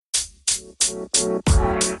English,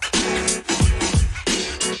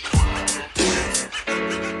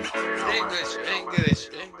 English,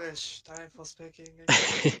 English. Time for speaking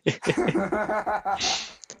English.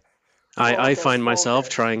 I Focus, find myself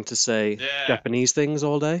focus. trying to say Yeah. Japanese things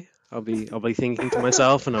all day. I'll be thinking to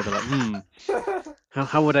myself, and I'll be like,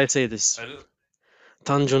 how would I say this? I don't-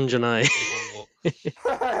 Tanjun janai. 日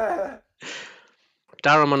本語。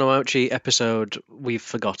Dara Monouchi episode we've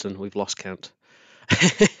forgotten. We've lost count.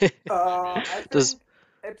 I Does think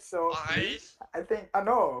episode I 3. I think.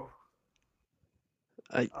 No.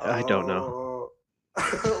 I don't know. We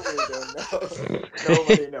don't know.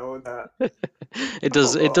 Nobody knows that. It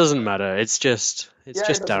Oh, doesn't matter. It's just yeah, it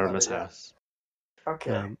doesn't Dharma's matter. Yeah. house.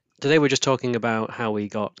 Okay. Today we're just talking about how we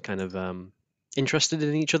got kind of interested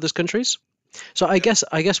in each other's countries. So I guess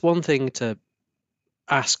one thing to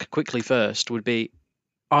ask quickly first would be,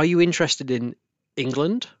 are you interested in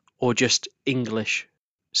England or just English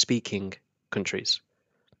speaking countries?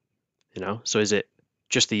 So is it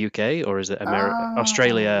just the UK, or is it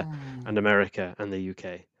Australia and Ah. America and the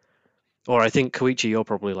UK? Or I think, Koichi, you're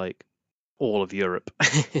probably like all of Europe.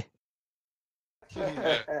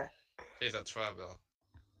 He's a traveler.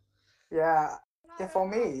 Yeah. Yeah. For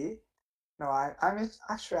me, no. I'm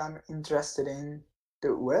interested in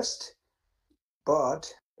the West,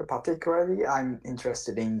 but particularly I'm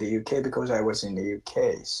interested in the UK because I was in the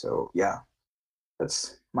UK. So yeah,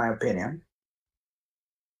 that's my opinion.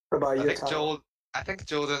 What about I you, think Taro?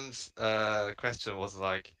 Jordan's question was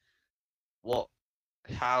like, what?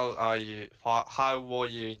 How were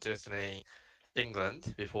you interested in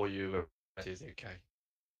England before you were to the UK?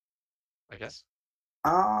 I guess.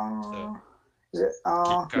 So Is it,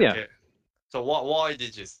 Yeah. So why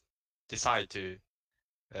did you decide to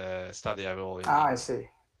study abroad in I England? see.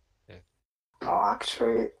 Yeah. Oh,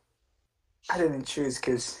 actually, I didn't choose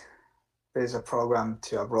because there's a program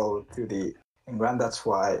to abroad to the England. That's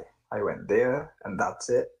why I went there, and that's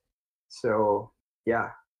it. So yeah.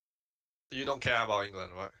 You don't care about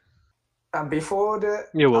England, right? And before the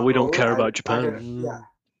Yeah, well, we don't abroad, care about I didn't. Japan. Yeah.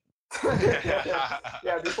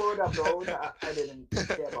 Yeah, before the abroad, I didn't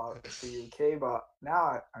care about the UK, but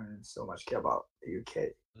now I'm so much care about the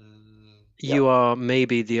UK. You are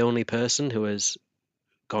maybe the only person who has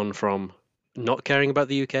gone from not caring about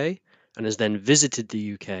the UK and has then visited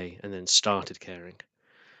the UK and then started caring.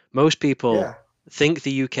 Most people Yeah. think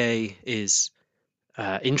the UK is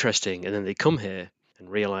interesting, and then they come here and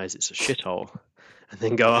realize it's a shithole, and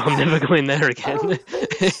then go, I'm never going there I again. don't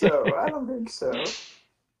think so. I don't think so.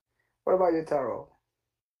 What about you, Taro?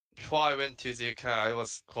 Before I went to the UK, I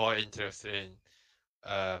was quite interested in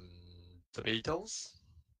the Beatles,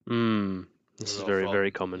 This is who are very, very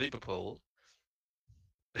from common. Liverpool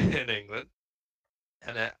in England.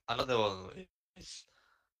 And another one is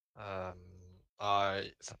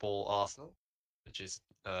I support Arsenal, which is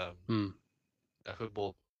a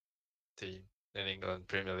football team in England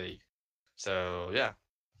Premier League. So yeah,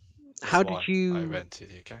 that's How did why I you went to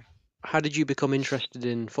the UK. how did you become interested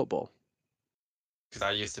in football? Because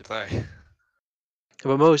I used to play.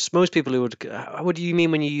 Well, most people who would. What do you mean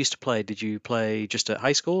when you used to play? Did you play just at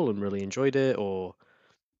high school and really enjoyed it, or?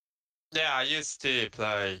 Yeah, I used to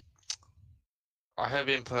play. I have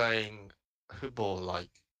been playing football like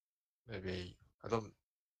maybe I don't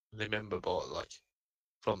remember, but like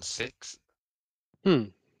from 6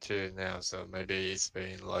 to now, so maybe it's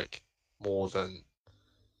been like more than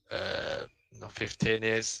 15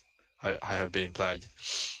 years. I have been playing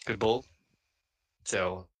football,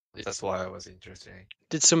 so that's why I was interested in.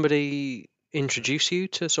 Did somebody introduce you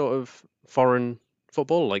to sort of foreign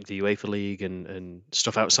football, like the UEFA League and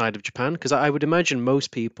stuff outside of Japan? Because I would imagine most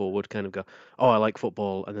people would kind of go, "Oh, I like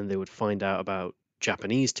football," and then they would find out about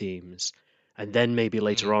Japanese teams, and then maybe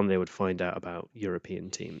later on they would find out about European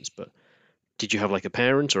teams. But did you have like a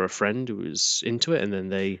parent or a friend who was into it, and then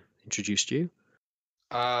they introduced you?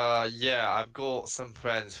 Yeah, I've got some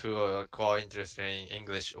friends who are quite interested in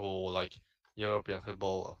English or like European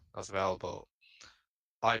football as well, but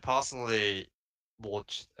I personally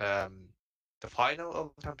watched the final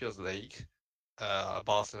of Champions League,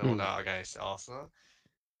 Barcelona against Arsenal,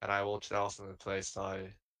 and I watched Arsenal play, so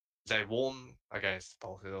they won against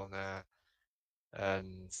Barcelona,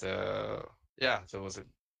 and yeah, there was a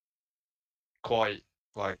quite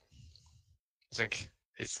like I think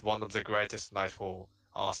it's one of the greatest night for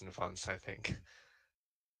Arsenal fans, I think.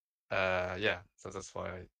 Yeah, so that's why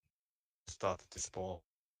I started to support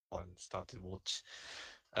and started to watch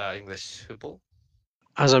English football.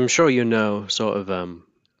 As I'm sure you know, sort of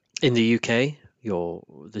in the UK,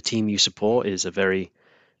 the team you support is a very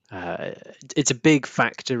uh, it's a big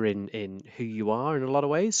factor in who you are in a lot of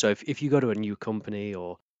ways. So if you go to a new company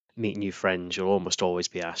or meet new friends, you'll almost always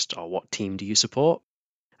be asked, "Oh, what team do you support?"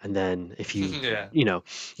 And then if you Yeah.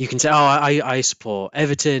 you can say, "Oh, I support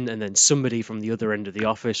Everton," and then somebody from the other end of the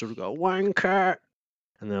office will go, "Wanker,"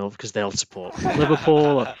 and they'll support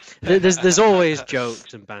Liverpool. Or, there's always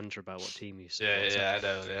jokes and banter about what team you support. So Yeah, I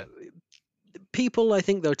know, yeah. people, I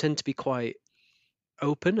think, though, tend to be quite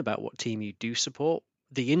open about what team you do support.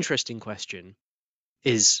 The interesting question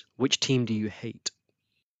is, which team do you hate?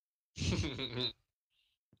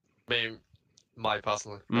 My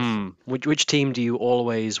personal question. Which team do you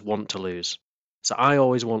always want to lose? So I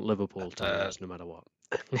always want Liverpool to Uh, lose, no matter what.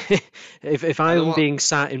 If I don't I'm want. being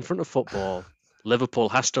sat in front of football, Liverpool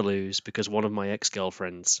has to lose because one of my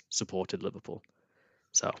ex-girlfriends supported Liverpool.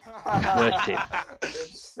 So worst team.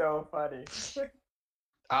 It's so funny.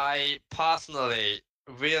 I personally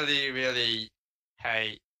really, really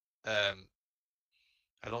hate. I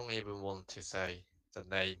don't even want to say the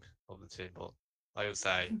name of the team, but I would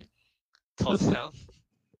say Tottenham.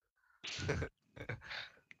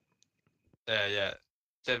 Yeah.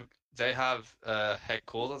 They have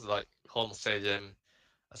headquarters like home stadium,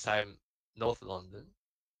 same North London.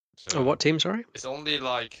 Oh, what So team? Sorry. it's only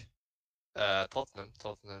like Tottenham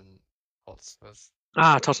Hotspurs.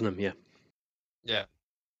 Tottenham. Yeah. Yeah.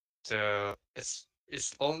 So it's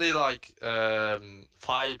only like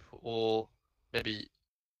 5 or maybe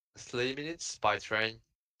 3 minutes by train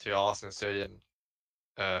to Arsenal Stadium.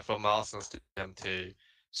 From Arsenal Stadium to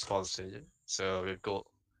Swan Stadium. So we've got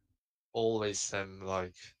always some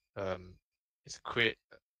like it's a quick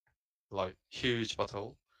like huge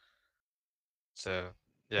battle. So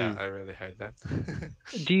yeah, I really hate that.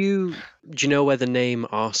 Do you know where the name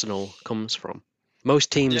Arsenal comes from?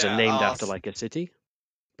 Most teams are Yeah, named after like a city,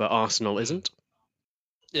 but Arsenal Mm. isn't.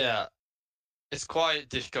 Yeah, it's quite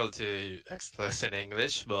difficult to express in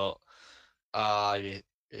English, but I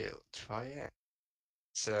will try it.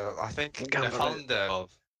 So I think Go the for it. founder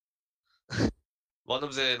of one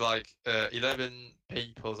of the like 11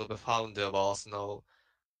 people of the founder of Arsenal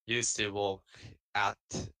used to work at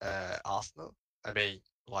Arsenal. I mean,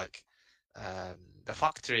 like the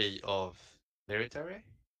factory of military.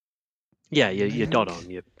 Yeah, you're dead on.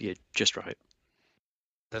 You're just right.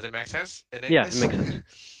 Does it make sense in Yeah, English? it makes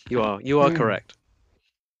sense. You are correct.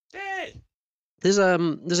 Yay! There's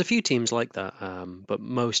a few teams like that, but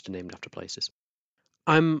most are named after places.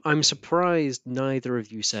 I'm surprised neither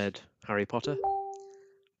of you said Harry Potter,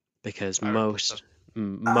 because Harry Potter.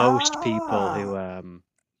 most people who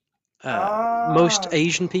most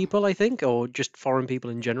Asian people, I think, or just foreign people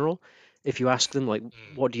in general, if you ask them like,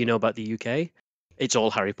 what do you know about the UK, it's all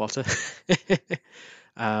Harry Potter.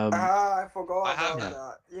 I forgot I have about that.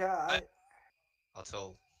 that. Yeah, At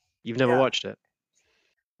all. You've never Yeah. watched it?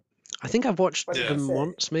 I think I've watched What did Yeah. you them say?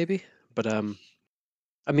 once, maybe, but I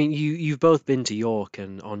mean, you've both been to York,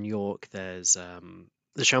 and on York there's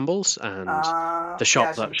the Shambles and the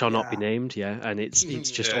shop that shall not be named, yeah, and it's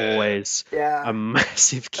just Yeah. always a Yeah.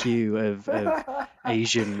 massive queue of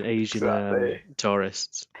Asian Exactly.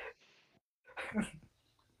 tourists.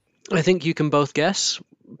 I think you can both guess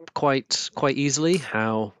quite easily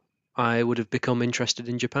how I would have become interested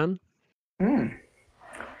in Japan. It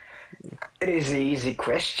is an easy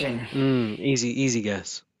question. Easy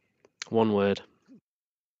guess. One word.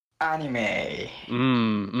 Anime.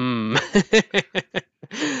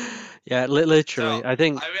 Yeah, literally. So, I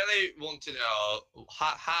think I really want to know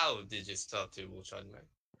how did you start to watch anime?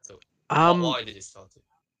 So why did you start it?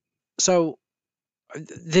 so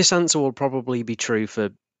this answer will probably be true for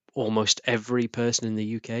almost every person in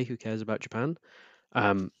the UK who cares about Japan.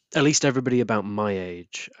 At least everybody about my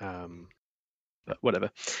age. But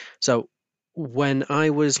whatever. So when I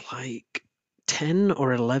was like 10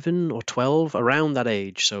 or 11 or 12, around that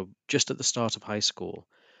age, so just at the start of high school,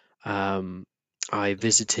 I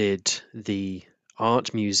visited the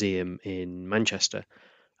art museum in Manchester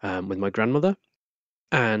with my grandmother.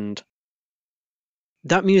 And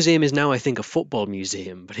that museum is now, I think, a football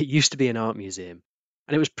museum, but it used to be an art museum.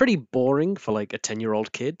 And it was pretty boring for like a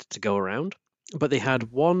 10-year-old kid to go around. But they had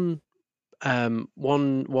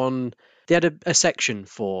they had a section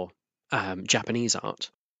for Japanese art.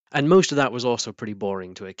 And most of that was also pretty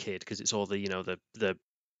boring to a kid because it's all the,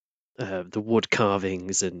 the wood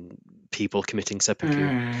carvings and people committing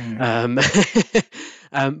seppuku.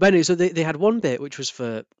 But anyway, so they had one bit which was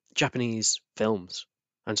for Japanese films.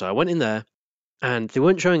 And so I went in there, and they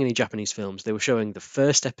weren't showing any Japanese films. They were showing the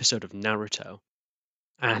first episode of Naruto.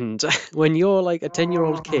 And when you're like a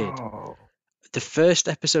 10-year-old kid, the first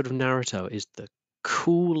episode of Naruto is the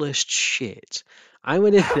coolest shit. I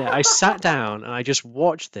went in there, I sat down, and I just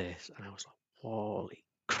watched this, and I was like, holy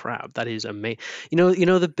crap, that is amazing. You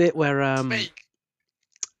know the bit where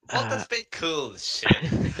What does be cool shit?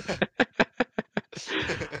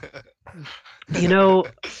 You know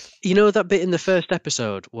that bit in the first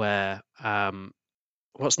episode where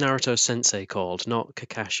what's Naruto's sensei called? Not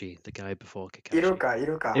Kakashi, the guy before Kakashi.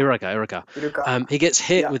 Iruka. He gets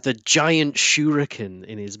hit with the giant shuriken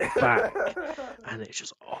in his back, and it's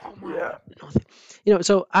just nothing.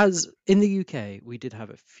 So as in the UK, we did have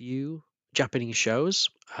a few Japanese shows.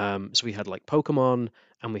 So we had like Pokemon,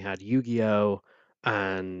 and we had Yu-Gi-Oh,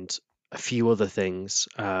 and a few other things.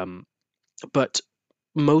 But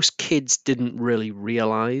most kids didn't really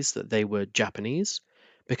realize that they were Japanese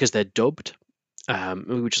because they're dubbed.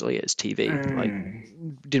 We were just like, it's TV. Like,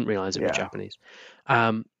 didn't realize it was Japanese.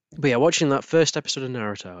 But yeah, watching that first episode of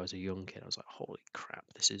Naruto as a young kid, I was like, holy crap,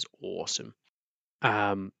 this is awesome.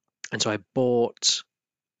 And so I bought,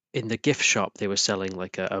 in the gift shop, they were selling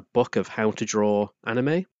like a book of how to draw anime.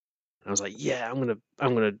 And I was like, yeah, I'm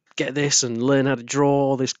gonna get this and learn how to draw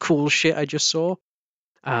all this cool shit I just saw.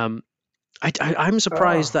 I'm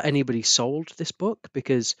surprised that anybody sold this book,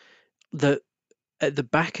 because at the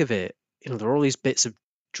back of it, there are all these bits of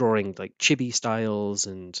drawing, like chibi styles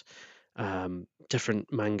and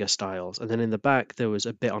different manga styles, and then in the back there was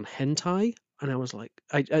a bit on hentai, and I was like,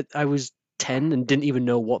 I was 10 and didn't even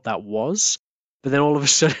know what that was. But then all of a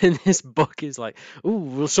sudden, this book is like, oh,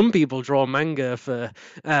 well, some people draw manga for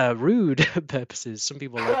rude purposes. Some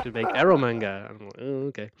people like to make ero manga. And I'm like, oh,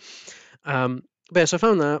 okay. But yeah, so I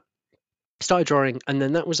found that, started drawing, and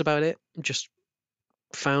then that was about it. Just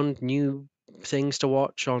found new things to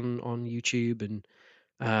watch on YouTube, and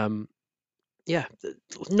yeah,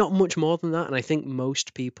 not much more than that. And I think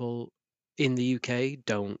most people in the UK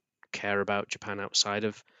don't care about Japan outside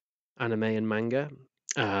of anime and manga.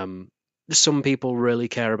 Some people really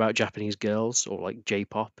care about Japanese girls or like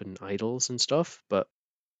J-pop and idols and stuff, but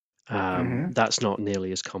that's not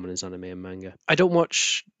nearly as common as anime and manga. I don't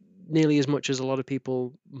watch nearly as much as a lot of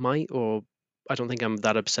people might, or I don't think I'm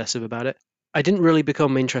that obsessive about it. I didn't really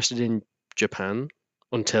become interested in Japan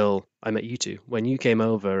until I met you two. When you came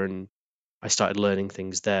over and I started learning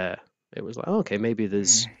things there, it was like, oh, okay, maybe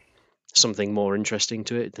there's something more interesting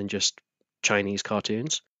to it than just Chinese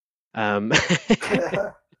cartoons. I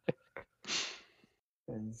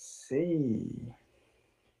see.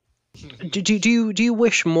 Do you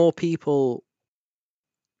wish more people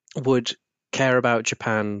would care about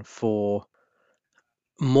Japan for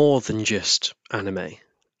more than just anime?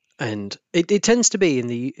 And it tends to be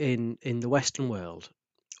in the Western world,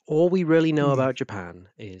 all we really know about Japan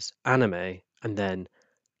is anime, and then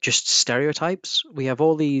just stereotypes. We have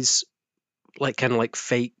all these like kind of like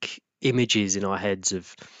fake images in our heads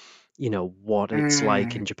of what it's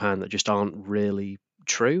like in Japan that just aren't really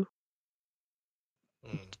true.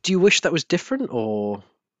 Do you wish that was different, or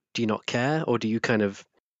do you not care, or do you kind of,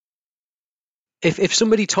 if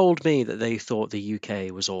somebody told me that they thought the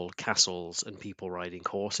UK was all castles and people riding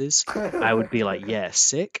horses, I would be like, yeah,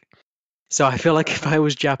 sick. So I feel like if I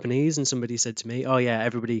was Japanese and somebody said to me, oh yeah,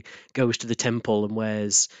 everybody goes to the temple and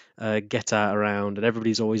wears geta around and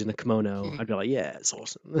everybody's always in a kimono, I'd be like, yeah, it's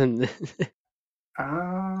awesome.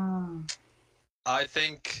 I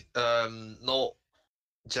think not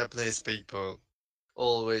Japanese people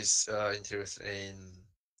always interested in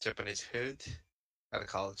Japanese food and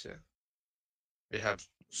culture. We have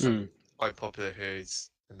some quite popular foods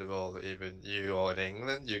in the world. Even you are in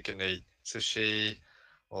England, you can eat sushi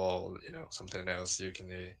or something else. You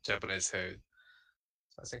can eat Japanese food.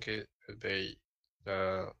 I think it would be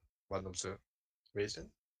one of the reasons.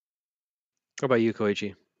 What about you,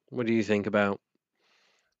 Koichi? What do you think about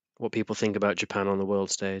what people think about Japan on the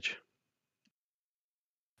world stage?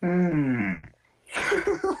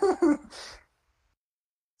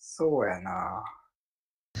 Soやな。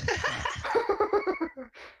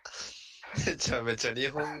めちゃめちゃ日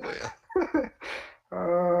本語や。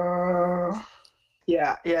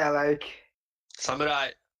Yeah, like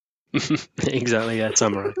samurai. Exactly, yeah,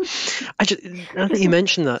 samurai. I think you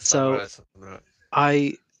mentioned that. Samurai.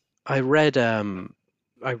 I read the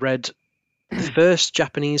first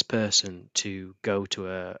Japanese person to go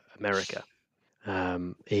to America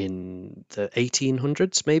in the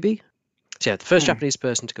 1800s, maybe. So yeah, the first Japanese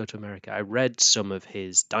person to go to America. I read some of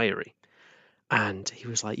his diary, and he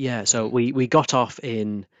was like, yeah, so we got off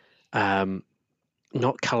in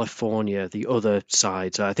not California, the other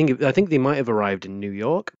side. So I think they might have arrived in New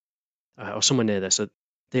York or somewhere near there. So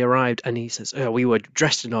they arrived, and he says, oh, we were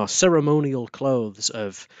dressed in our ceremonial clothes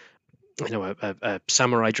of a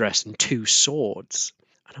samurai dress and 2 swords.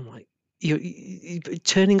 And I'm like, you're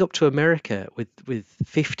turning up to America with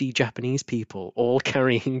 50 Japanese people all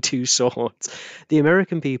carrying 2 swords. The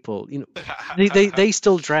American people, they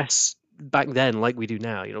still dress back then, like we do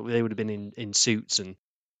now, they would have been in suits and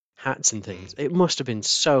hats and things. It must have been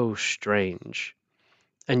so strange.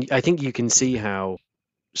 And I think you can see how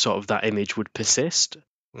sort of that image would persist.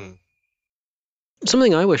 Mm.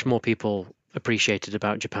 Something I wish more people appreciated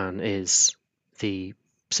about Japan is the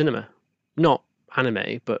cinema. Not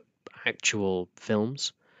anime, but actual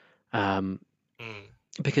films.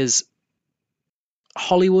 Because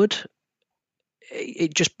Hollywood,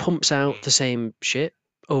 it just pumps out the same shit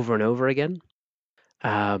over and over again.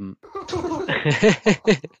 It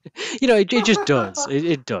just does.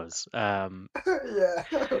 It does. Yeah.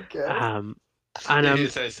 Okay. And You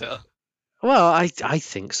say so. well, I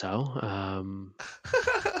think so.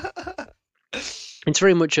 It's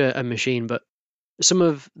very much a machine, but some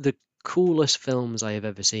of the coolest films I have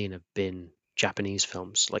ever seen have been Japanese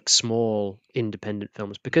films, like small independent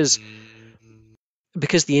films, because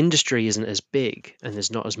the industry isn't as big and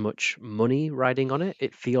there's not as much money riding on it.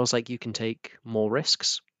 It feels like you can take more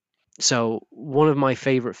risks. So one of my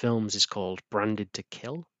favorite films is called Branded to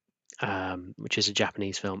Kill, which is a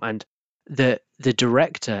Japanese film, and the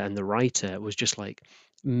director and the writer was just like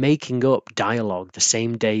making up dialogue the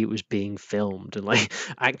same day it was being filmed, and like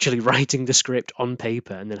actually writing the script on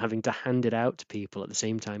paper and then having to hand it out to people at the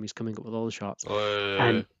same time he's coming up with all the shots.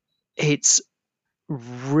 And it's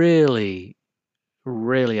really,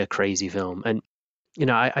 really a crazy film. And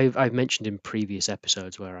I've mentioned in previous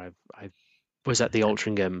episodes where I was at the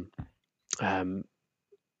Altrincham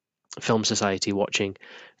Film Society watching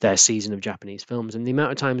their season of Japanese films, and the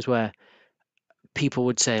amount of times where people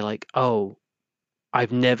would say like, "Oh,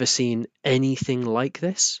 I've never seen anything like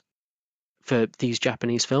this for these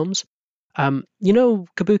Japanese films."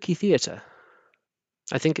 Kabuki theater.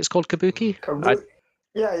 I think it's called Kabuki.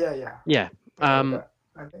 Yeah. Yeah.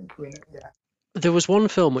 I think we know. Yeah. There was one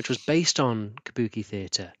film which was based on Kabuki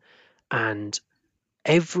theater, and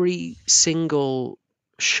every single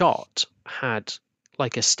shot had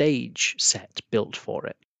like a stage set built for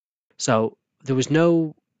it. So there was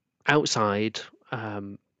no outside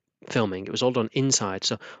filming. It was all done inside.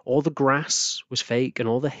 So all the grass was fake and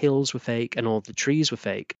all the hills were fake and all the trees were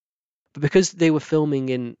fake. But because they were filming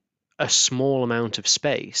in a small amount of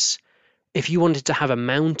space, if you wanted to have a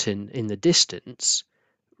mountain in the distance,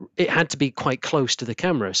 it had to be quite close to the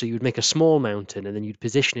camera. So you would make a small mountain and then you'd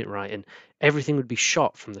position it right, and everything would be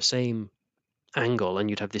shot from the same angle, and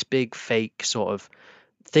you'd have this big fake sort of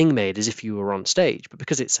thing made as if you were on stage. But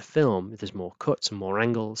because it's a film, there's more cuts and more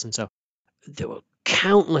angles, and so there were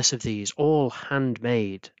countless of these, all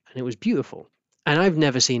handmade, and it was beautiful. And I've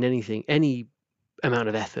never seen any amount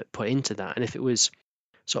of effort put into that. And if it was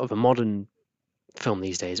sort of a modern film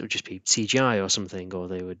these days, it would just be CGI or something, or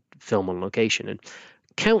they would film on location, and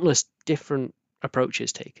countless different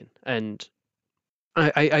approaches taken. And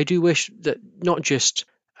I do wish that not just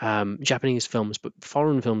Japanese films, but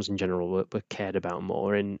foreign films in general were cared about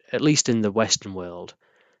more, at least in the Western world.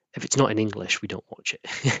 If it's not in English, we don't watch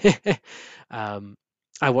it.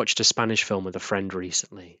 I watched a Spanish film with a friend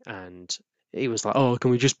recently, and he was like, "Oh,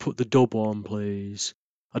 can we just put the dub on, please?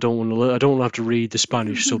 I don't want to have to read the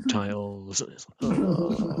Spanish subtitles." It's like,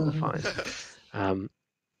 oh, fine.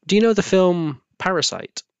 Do you know the film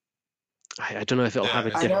Parasite? I don't know if it'll have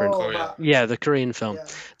a different. Yeah, the Korean film. Yeah.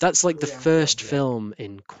 That's like the Korean first film, yeah.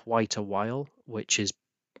 film in quite a while which has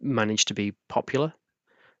managed to be popular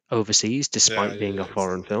overseas despite being a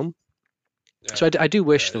foreign film. So I do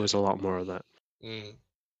wish there was a lot more of that.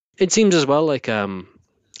 It seems as well like a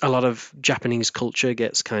lot of Japanese culture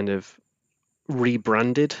gets kind of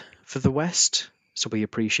rebranded for the West, so we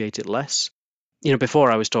appreciate it less.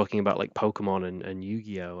 Before I was talking about like Pokemon and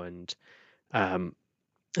Yu-Gi-Oh, and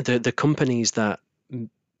the companies that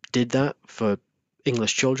did that for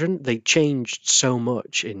English children, they changed so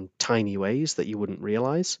much in tiny ways that you wouldn't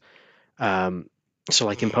realize. So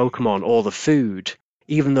like in Pokemon, all the food,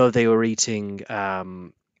 even though they were eating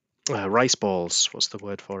rice balls, what's the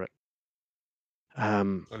word for it?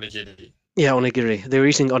 Onigiri. Yeah, onigiri. They were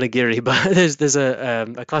eating onigiri, but there's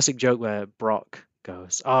a classic joke where Brock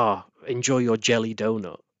goes, enjoy your jelly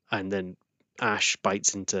donut, and then Ash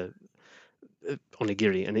bites into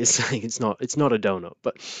onigiri, and it's not a donut,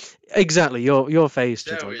 but exactly your face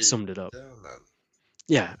just like summed it up.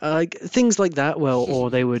 Yeah, like things like that. Well,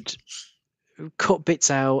 or they would cut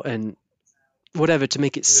bits out and whatever to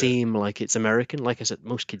make it seem like it's American. Like I said,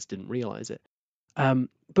 most kids didn't realize it. But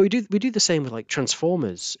we do the same with like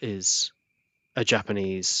Transformers is a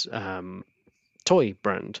Japanese toy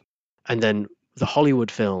brand, and then the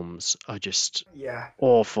Hollywood films are just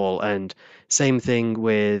awful. And same thing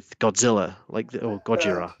with Godzilla, or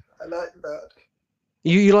Gojira. I like that.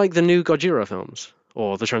 You like the new Gojira films?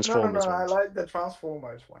 or the No, Transformers I ones? like the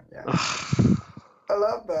Transformers one. Yeah, I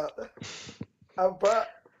love that. But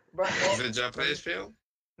not The Japanese film?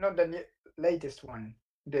 not the latest one.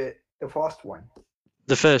 The first one.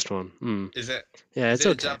 The first one. Mm. Is it Yeah, is it's it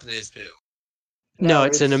a okay. Japanese film? No,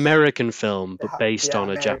 it's an American film, but based yeah, on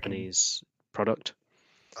a American. Japanese product.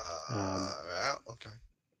 Well, okay.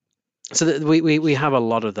 So that we have a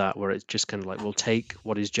lot of that where it's just kind of like we'll take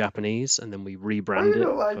what is Japanese and then we Why rebrand you it.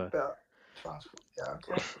 don't like for- that? Yeah,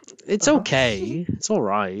 okay. It's okay. It's all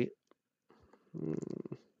right.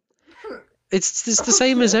 It's the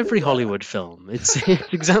same as every Yeah. Hollywood film. It's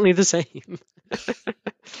exactly the same.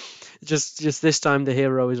 Just this time the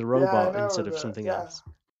hero is a robot know instead of that, something yeah. else.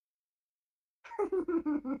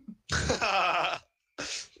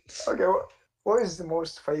 Okay, what is the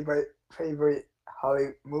most favorite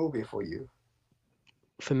Hollywood movie for you?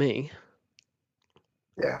 For me,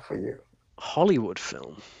 Yeah, for you. Hollywood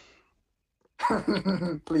film.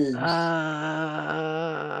 Please. I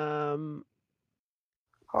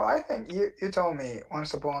think you told me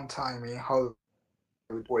Once Upon a Time in Hollywood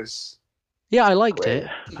was Yeah, I liked great. it.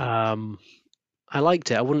 I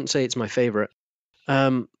liked it. I wouldn't say it's my favorite.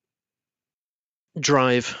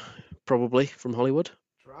 Drive, probably from Hollywood.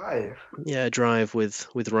 Drive. Yeah, Drive with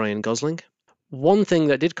Ryan Gosling. One thing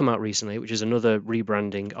that did come out recently, which is another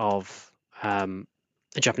rebranding of a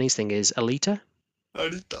Japanese thing, is Alita.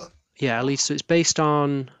 Alita. Yeah, Alita. So it's based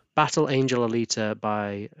on Battle Angel Alita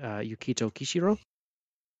by Yukito Kishiro.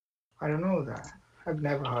 I don't know that. I've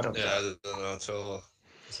never heard of Yeah, that. I don't know at all.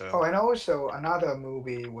 So. Oh, and also another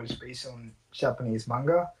movie was based on Japanese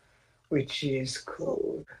manga, which is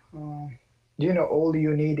called. Do you know All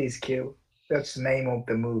You Need Is Kill? That's the name of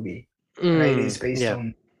the movie. And it is based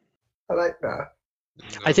on. I like that.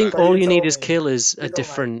 I think But All you You Need told Is me Kill is you a don't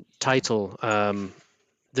different title.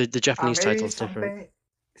 The Japanese maybe title is different.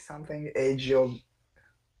 something Age of.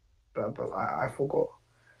 But I forgot.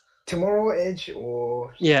 Tomorrow Edge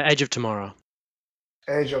or. Yeah, Edge of Tomorrow.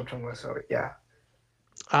 Edge of Tomorrow. Sorry, yeah.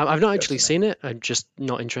 I've not actually seen it. I'm just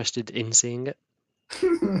not interested in seeing it.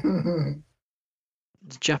 The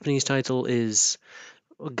Japanese title is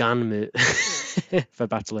Ganmu for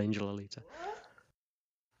Battle Angel Alita.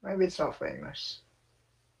 Maybe it's not famous.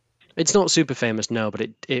 It's not super famous, no, but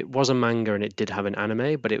it was a manga and it did have an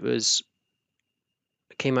anime, but it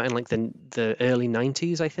came out in like the early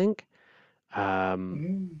 90s, I think.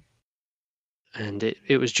 And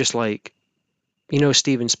it was just like,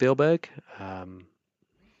 Steven Spielberg.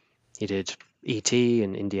 He did E.T.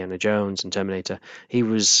 and Indiana Jones and Terminator. He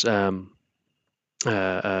was a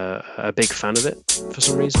big fan of it for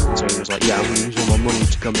some reason. So he was like, yeah, I'm going to use all my money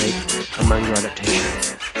to go make a manga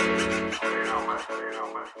adaptation.